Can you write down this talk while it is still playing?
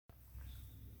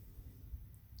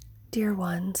Dear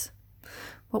ones,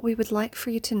 what we would like for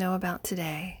you to know about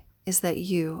today is that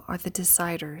you are the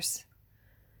deciders.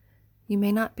 You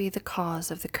may not be the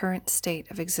cause of the current state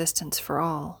of existence for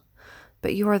all,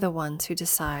 but you are the ones who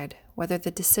decide whether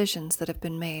the decisions that have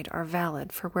been made are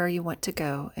valid for where you want to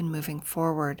go in moving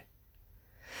forward.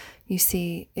 You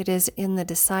see, it is in the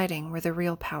deciding where the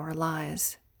real power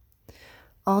lies.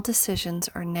 All decisions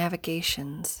are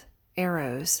navigations,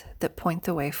 arrows that point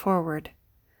the way forward.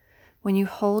 When you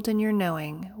hold in your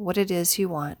knowing what it is you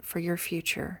want for your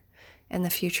future and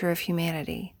the future of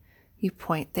humanity, you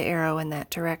point the arrow in that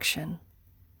direction.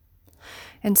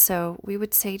 And so we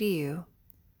would say to you,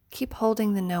 keep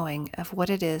holding the knowing of what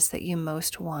it is that you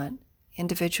most want,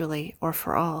 individually or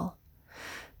for all,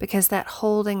 because that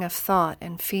holding of thought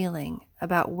and feeling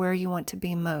about where you want to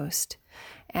be most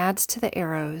adds to the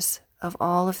arrows of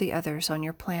all of the others on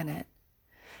your planet.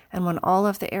 And when all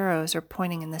of the arrows are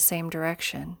pointing in the same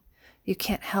direction, you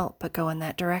can't help but go in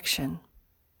that direction.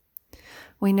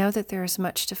 We know that there is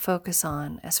much to focus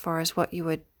on as far as what you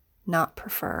would not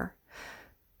prefer,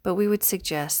 but we would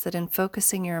suggest that in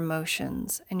focusing your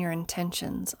emotions and your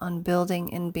intentions on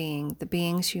building and being the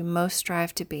beings you most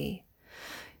strive to be,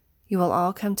 you will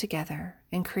all come together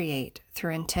and create,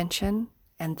 through intention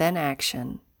and then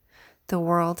action, the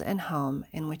world and home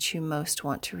in which you most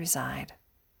want to reside.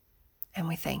 And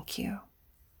we thank you.